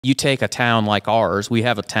You take a town like ours, we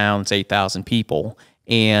have a town that's 8,000 people.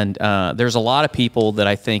 And there's a lot of people that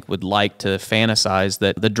I think would like to fantasize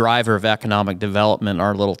that the driver of economic development in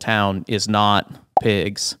our little town is not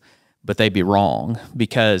pigs, but they'd be wrong,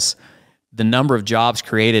 because the number of jobs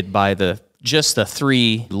created by just the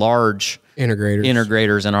 3 large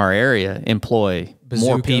integrators in our area employ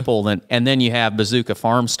more people than, and then you have Bazooka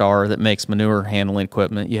Farm Star that makes manure handling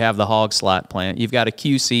equipment. You have the hog slat plant. You've got a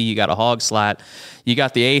QC, you got a hog slat, you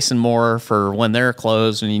got the Ace and More for when they're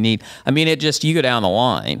closed and you need, I mean, you go down the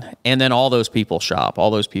line, and then all those people shop.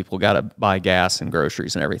 All those people got to buy gas and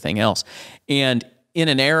groceries and everything else. And in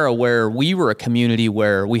an era where we were a community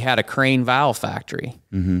where we had a Crane valve factory,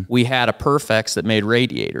 we had a Perfex that made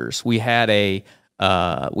radiators, we had a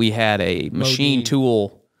machine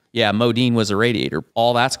tool. Yeah, Modine was a radiator.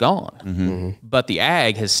 All that's gone. But the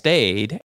ag has stayed,